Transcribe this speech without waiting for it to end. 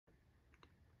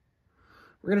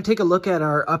We're going to take a look at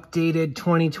our updated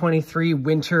 2023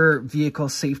 winter vehicle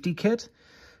safety kit.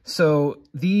 So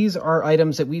these are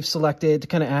items that we've selected to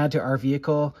kind of add to our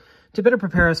vehicle to better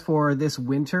prepare us for this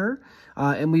winter.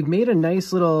 And we've made a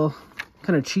nice little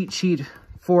kind of cheat sheet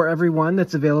for everyone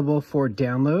that's available for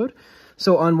download.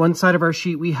 So on one side of our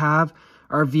sheet, we have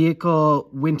our vehicle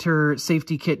winter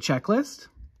safety kit checklist.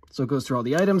 So it goes through all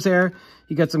the items there.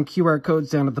 You got some QR codes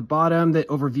down at the bottom that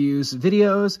overviews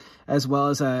videos, as well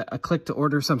as a click to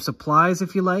order some supplies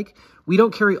if you like. We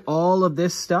don't carry all of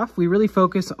this stuff. We really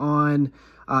focus on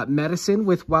medicine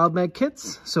with Wild Med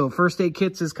kits. So first aid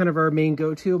kits is kind of our main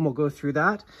go-to, and we'll go through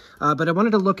that. But I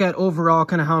wanted to look at overall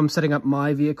kind of how I'm setting up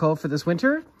my vehicle for this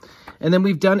winter. And then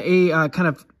we've done a kind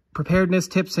of preparedness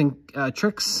tips and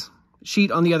tricks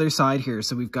sheet on the other side here.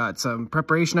 So we've got some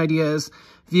preparation ideas,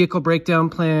 vehicle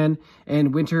breakdown plan,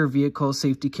 and winter vehicle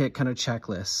safety kit kind of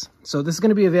checklists. So this is going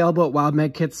to be available at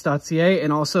wildmedkits.ca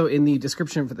and also in the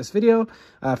description for this video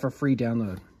for free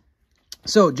download.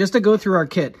 So just to go through our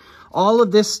kit, all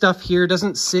of this stuff here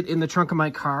doesn't sit in the trunk of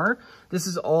my car. This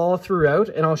is all throughout,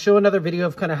 and I'll show another video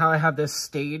of kind of how I have this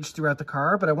staged throughout the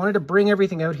car, but I wanted to bring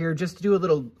everything out here just to do a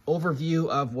little overview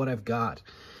of what I've got.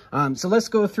 So let's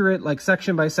go through it like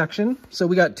section by section. So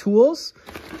we got tools.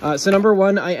 So number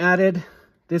one, I added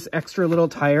this extra little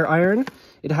tire iron.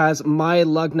 It has my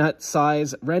lug nut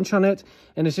size wrench on it,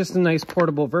 and it's just a nice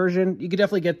portable version. You could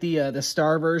definitely get the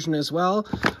star version as well,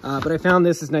 but I found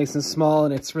this is nice and small,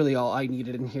 and it's really all I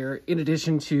needed in here, in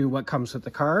addition to what comes with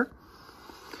the car.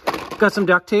 Got some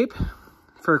duct tape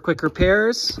for quick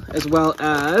repairs, as well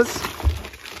as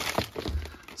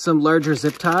some larger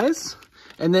zip ties.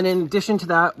 And then in addition to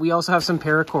that, we also have some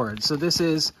paracord. So this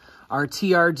is our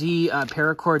TRD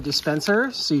paracord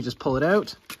dispenser. So you just pull it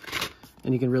out,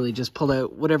 and you can really just pull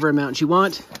out whatever amount you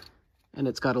want. And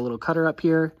it's got a little cutter up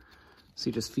here. So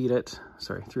you just feed it,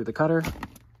 through the cutter,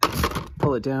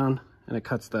 pull it down, and it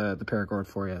cuts the paracord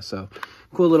for you. So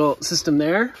cool little system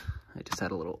there. I just had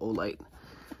a little O-light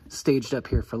staged up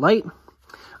here for light.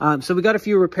 So we got a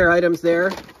few repair items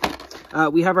there.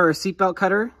 We have our seatbelt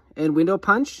cutter and window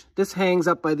punch. This hangs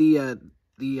up by the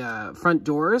front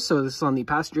doors. So this is on the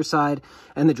passenger side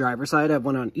and the driver's side. I have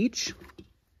one on each.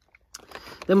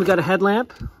 Then we got a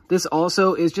headlamp. This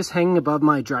also is just hanging above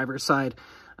my driver's side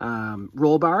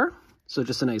roll bar. So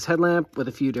just a nice headlamp with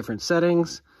a few different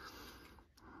settings.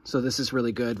 So this is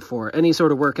really good for any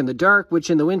sort of work in the dark, which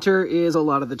in the winter is a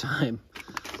lot of the time.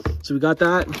 So we got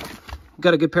that.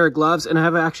 Got a good pair of gloves, and I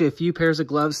have actually a few pairs of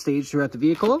gloves staged throughout the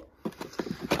vehicle.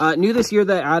 New this year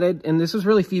that I added, and this was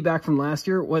really feedback from last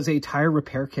year, was a tire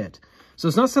repair kit. So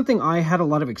it's not something I had a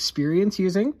lot of experience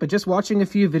using, but just watching a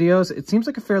few videos, it seems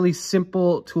like a fairly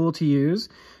simple tool to use.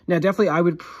 Now, definitely I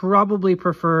would probably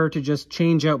prefer to just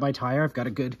change out my tire. I've got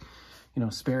a good,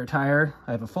 spare tire.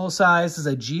 I have a full size, this is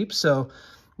a Jeep, so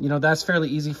that's fairly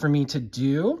easy for me to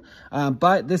do.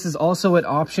 But this is also an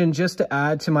option just to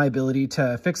add to my ability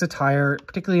to fix a tire,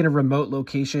 particularly in a remote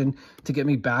location, to get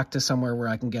me back to somewhere where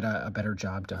I can get a better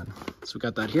job done. So we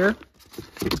got that here.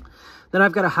 Then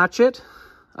I've got a hatchet.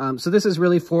 So this is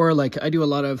really for, I do a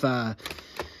lot of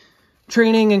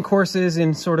training and courses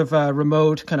in sort of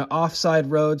remote kind of offside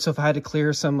roads. So if I had to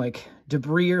clear some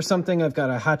debris or something, I've got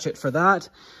a hatchet for that.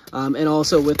 And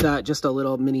also with that, just a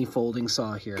little mini folding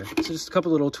saw here. So just a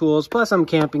couple little tools. Plus I'm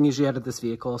camping usually out of this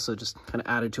vehicle, so just kind of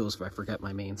added tools if I forget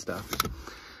my main stuff.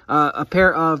 A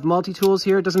pair of multi-tools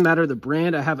here. It doesn't matter the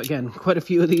brand. I have, again, quite a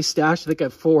few of these stashed. I think I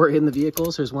have 4 in the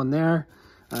vehicles. There's one there.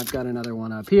 I've got another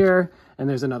one up here, and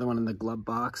there's another one in the glove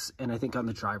box, and I think on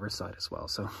the driver's side as well.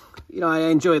 So, I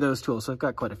enjoy those tools, so I've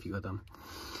got quite a few of them.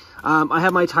 I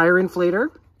have my tire inflator.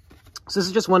 So this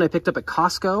is just one I picked up at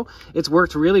Costco. It's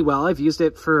worked really well. I've used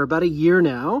it for about a year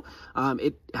now.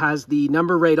 It has the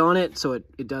number right on it, so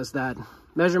it does that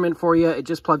measurement for you. It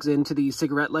just plugs into the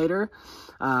cigarette lighter.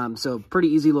 So pretty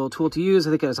easy little tool to use.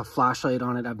 I think it has a flashlight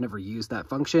on it. I've never used that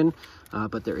function,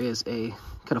 but there is a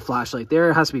kind of flashlight there.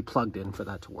 It has to be plugged in for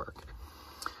that to work.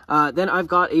 Then I've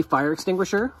got a fire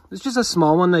extinguisher. It's just a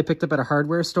small one that I picked up at a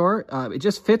hardware store. It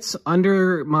just fits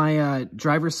under my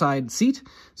driver's side seat.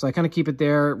 So I kind of keep it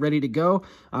there ready to go.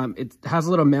 It has a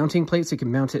little mounting plate so you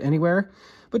can mount it anywhere.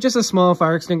 But just a small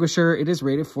fire extinguisher. It is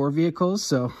rated for vehicles.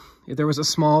 So if there was a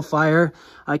small fire,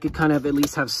 I could kind of at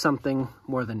least have something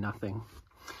more than nothing.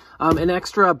 An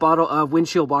extra bottle of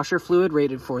windshield washer fluid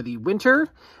rated for the winter.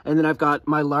 And then I've got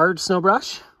my large snow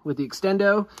brush with the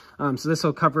extendo. So this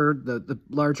will cover the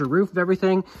larger roof of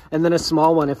everything. And then a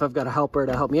small one if I've got a helper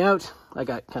to help me out. I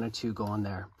got kind of 2 going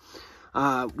there.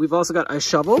 We've also got a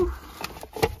shovel.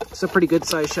 It's a pretty good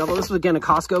size shovel. This was, again, a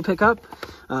Costco pickup.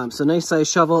 So nice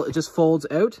size shovel. It just folds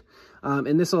out.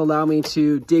 And this will allow me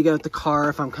to dig out the car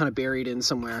if I'm kind of buried in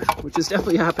somewhere, which has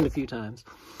definitely happened a few times.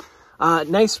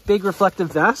 Nice big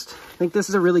reflective vest. I think this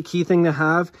is a really key thing to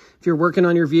have. If you're working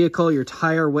on your vehicle, your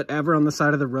tire, whatever on the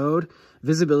side of the road,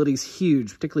 visibility is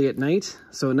huge, particularly at night.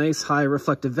 So a nice high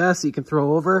reflective vest that you can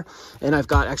throw over. And I've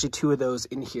got actually 2 of those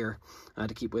in here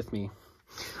to keep with me.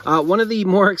 One of the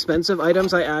more expensive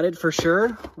items I added for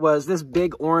sure was this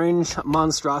big orange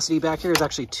monstrosity back here. There's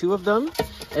actually 2 of them.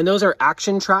 And those are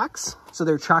action tracks. So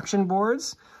they're traction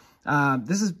boards.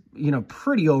 This is, you know,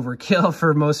 pretty overkill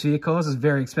for most vehicles. It's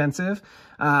very expensive.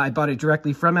 I bought it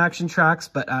directly from Action Tracks,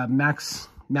 but Max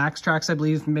Tracks, I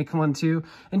believe, make one too.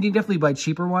 And you can definitely buy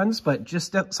cheaper ones, but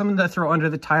just something to throw under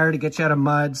the tire to get you out of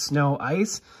mud, snow,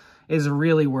 ice is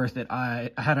really worth it.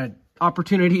 I had an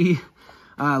opportunity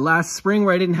last spring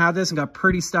where I didn't have this and got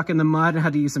pretty stuck in the mud and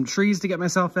had to use some trees to get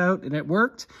myself out, and it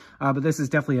worked. But this is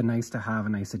definitely a nice to have, a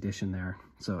nice addition there.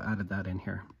 So added that in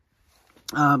here.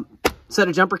 Set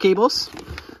of jumper cables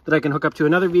that I can hook up to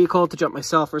another vehicle to jump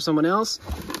myself or someone else.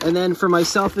 And then for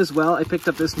myself as well, I picked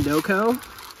up this Noco,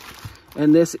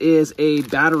 and this is a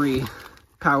battery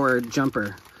powered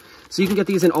jumper. So you can get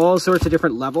these in all sorts of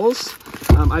different levels.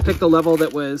 I picked the level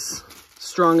that was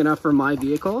strong enough for my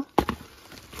vehicle.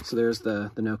 So there's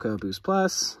the Noco Boost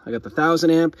Plus. I got the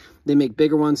 1000 amp. They make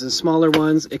bigger ones and smaller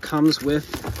ones. It comes with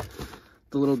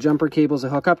the little jumper cables that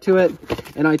hook up to it.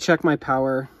 And I check my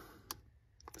power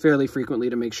fairly frequently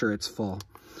to make sure it's full.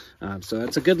 So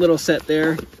it's a good little set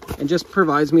there, and just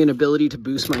provides me an ability to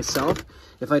boost myself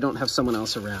if I don't have someone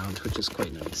else around, which is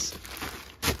quite nice.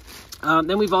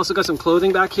 Then we've also got some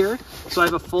clothing back here. So I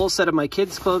have a full set of my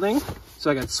kids' clothing. So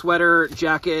I got sweater,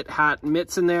 jacket, hat,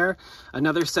 mitts in there,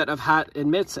 another set of hat and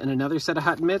mitts, and another set of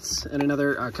hat and mitts, and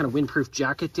another kind of windproof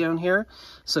jacket down here.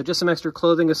 So just some extra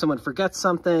clothing if someone forgets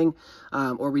something,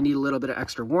 or we need a little bit of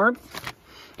extra warmth.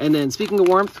 And then speaking of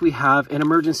warmth, we have an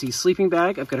emergency sleeping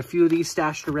bag. I've got a few of these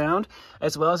stashed around,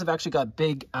 as well as I've actually got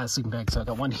big sleeping bags. So I've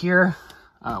got one here,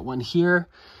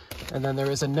 and then there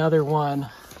is another one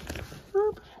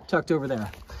tucked over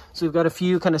there. So we've got a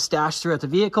few kind of stashed throughout the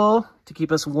vehicle to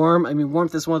keep us warm. I mean,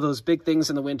 warmth is one of those big things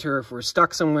in the winter. If we're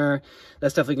stuck somewhere,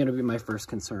 that's definitely going to be my first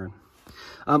concern.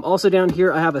 Also down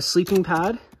here, I have a sleeping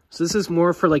pad. So this is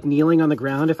more for like kneeling on the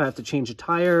ground if I have to change a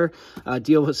tire,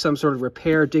 deal with some sort of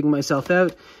repair, dig myself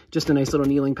out. Just a nice little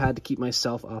kneeling pad to keep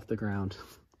myself off the ground.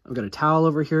 I've got a towel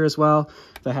over here as well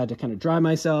if I had to kind of dry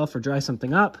myself or dry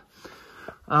something up.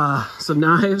 Some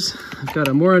knives. I've got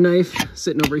a Mora knife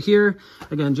sitting over here.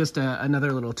 Again, just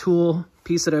another little tool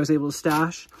piece that I was able to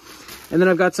stash. And then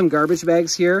I've got some garbage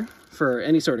bags here for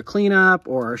any sort of cleanup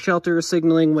or shelter,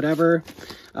 signaling, whatever.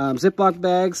 Ziploc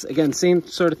bags, again, same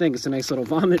sort of thing. It's a nice little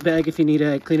vomit bag if you need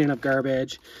it, cleaning up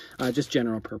garbage, just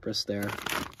general purpose there.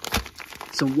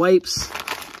 Some wipes.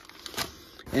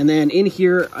 And then in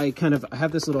here, I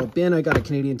have this little bin. I got a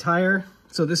Canadian Tire.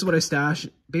 So this is what I stash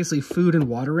basically food and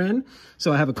water in.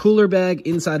 So I have a cooler bag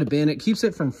inside a bin. It keeps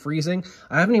it from freezing.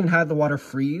 I haven't even had the water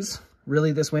freeze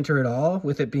really this winter at all,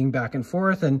 with it being back and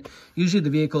forth. And usually the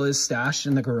vehicle is stashed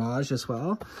in the garage as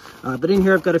well. But in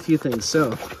here, I've got a few things.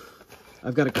 So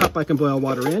I've got a cup I can boil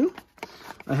water in.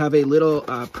 I have a little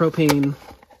propane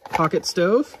pocket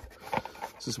stove.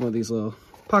 This is one of these little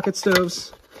pocket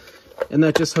stoves. And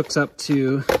that just hooks up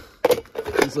to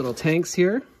these little tanks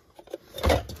here.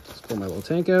 Just pull my little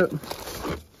tank out.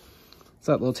 It's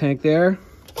that little tank there.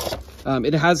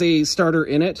 It has a starter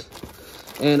in it.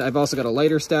 And I've also got a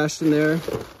lighter stashed in there.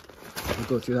 I'll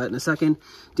go through that in a second.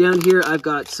 Down here, I've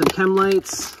got some chem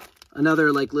lights.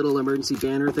 Another like little emergency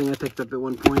banner thing I picked up at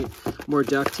one point. More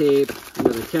duct tape,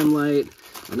 another chem light,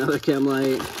 another chem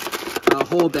light. A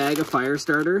whole bag of fire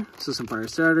starter. So some fire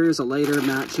starters, a lighter,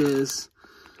 matches,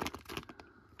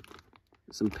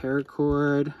 some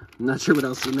paracord. I'm not sure what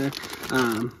else is in there.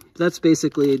 That's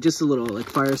basically just a little like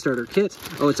fire starter kit.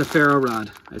 Oh, it's a ferro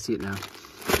rod. I see it now.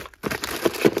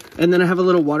 And then I have a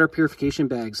little water purification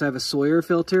bag. So I have a Sawyer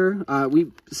filter.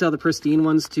 We sell the pristine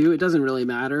ones too. It doesn't really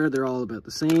matter. They're all about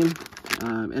the same.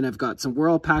 And I've got some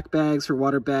Whirl pack bags for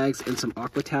water bags and some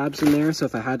Aqua tabs in there. So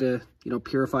if I had to,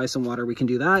 purify some water, we can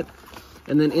do that.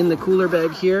 And then in the cooler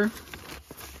bag here,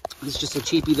 it's just a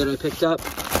cheapie that I picked up.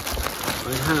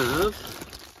 I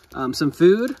have some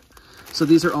food. So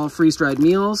these are all freeze-dried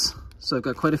meals. So I've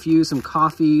got quite a few, some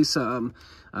coffee, some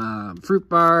fruit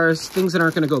bars, things that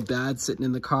aren't going to go bad sitting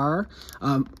in the car.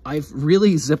 I've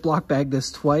really Ziploc bagged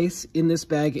this twice in this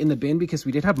bag in the bin because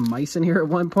we did have mice in here at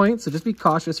one point. So just be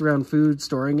cautious around food,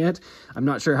 storing it. I'm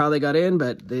not sure how they got in,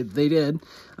 but they did.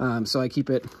 So I keep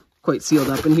it quite sealed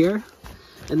up in here.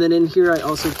 And then in here, I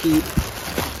also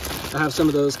I have some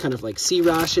of those kind of like sea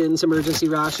rations, emergency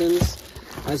rations.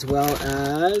 as well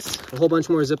as a whole bunch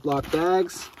more Ziploc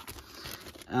bags,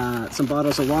 some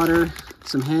bottles of water,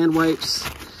 some hand wipes,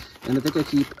 and I think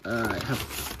I have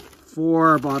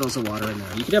 4 bottles of water in there.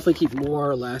 You can definitely keep more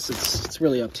or less. It's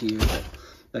really up to you, but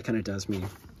that kind of does me.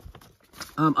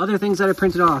 Other things that I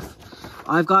printed off.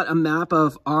 I've got a map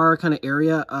of our kind of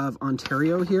area of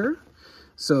Ontario here.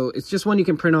 So it's just one you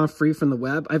can print off free from the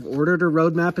web. I've ordered a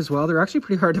road map as well. They're actually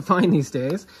pretty hard to find these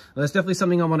days. That's definitely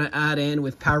something I want to add in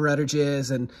with power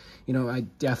outages. And, you know, I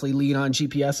definitely lean on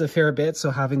GPS a fair bit. So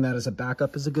having that as a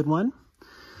backup is a good one.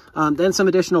 Then some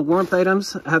additional warmth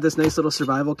items. I have this nice little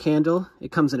survival candle.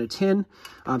 It comes in a tin.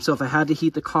 So if I had to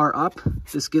heat the car up,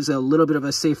 this gives a little bit of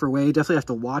a safer way. Definitely have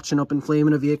to watch an open flame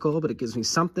in a vehicle, but it gives me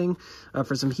something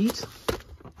for some heat.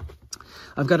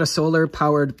 I've got a solar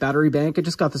powered battery bank. I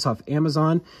just got this off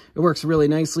Amazon. It works really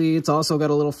nicely. It's also got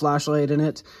a little flashlight in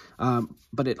it,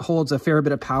 but it holds a fair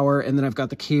bit of power. And then I've got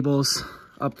the cables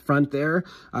up front there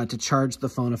to charge the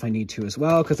phone if I need to as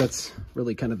well, because that's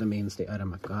really kind of the mainstay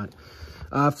item I've got.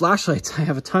 Flashlights, I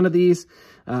have a ton of these.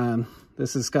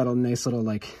 This has got a nice little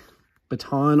like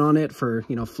baton on it for,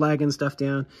 you know, flagging stuff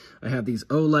down. I have these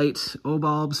O-light,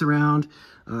 O-bulbs around.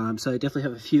 So I definitely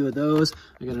have a few of those.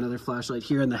 I got another flashlight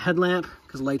here in the headlamp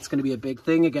because light's going to be a big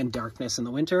thing. Again, darkness in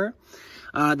the winter.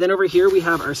 Then over here we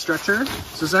have our stretcher.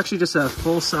 So it's actually just a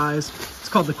full size, it's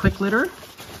called the Quick Litter.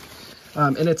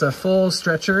 And it's a full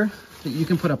stretcher that you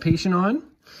can put a patient on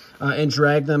and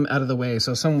drag them out of the way.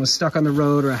 So if someone was stuck on the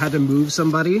road or I had to move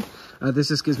somebody, this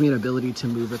just gives me an ability to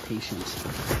move a patient.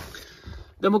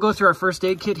 Then we'll go through our first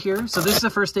aid kit here. So this is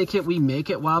a first aid kit we make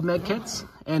at Wild Med Kits,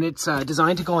 and it's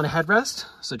designed to go on a headrest.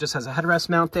 So it just has a headrest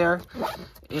mount there.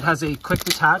 It has a quick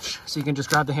detach, so you can just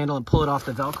grab the handle and pull it off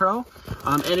the Velcro.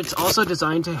 And it's also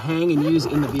designed to hang and use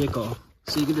in the vehicle.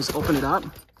 So you can just open it up.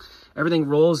 Everything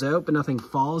rolls out, but nothing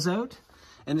falls out.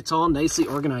 And it's all nicely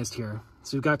organized here.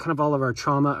 So we've got kind of all of our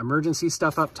trauma emergency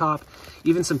stuff up top,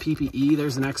 even some PPE.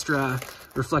 There's an extra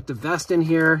reflective vest in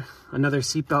here, another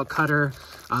seatbelt cutter,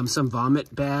 some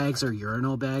vomit bags or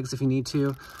urinal bags if you need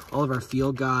to, all of our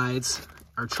field guides,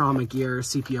 our trauma gear,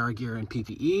 CPR gear, and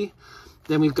PPE.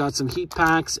 Then we've got some heat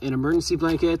packs and emergency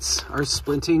blankets, our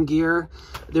splinting gear.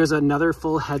 There's another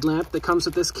full headlamp that comes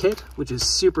with this kit, which is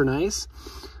super nice.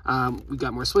 We've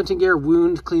got more splinting gear,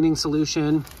 wound cleaning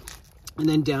solution, and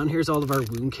then down here's all of our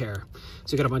wound care.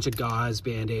 So you got a bunch of gauze,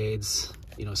 Band-Aids,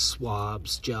 you know,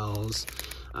 swabs, gels,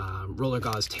 roller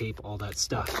gauze tape, all that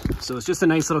stuff. So it's just a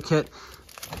nice little kit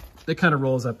that kind of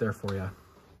rolls up there for you.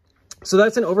 So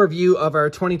that's an overview of our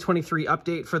 2023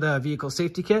 update for the vehicle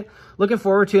safety kit. Looking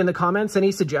forward to in the comments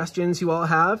any suggestions you all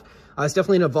have. It's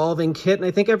definitely an evolving kit, and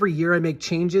I think every year I make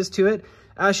changes to it,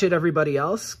 as should everybody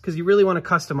else, because you really want to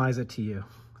customize it to you.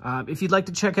 If you'd like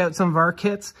to check out some of our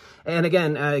kits, and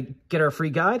again, get our free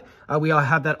guide, we all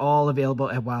have that all available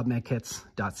at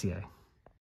wildmedkits.ca.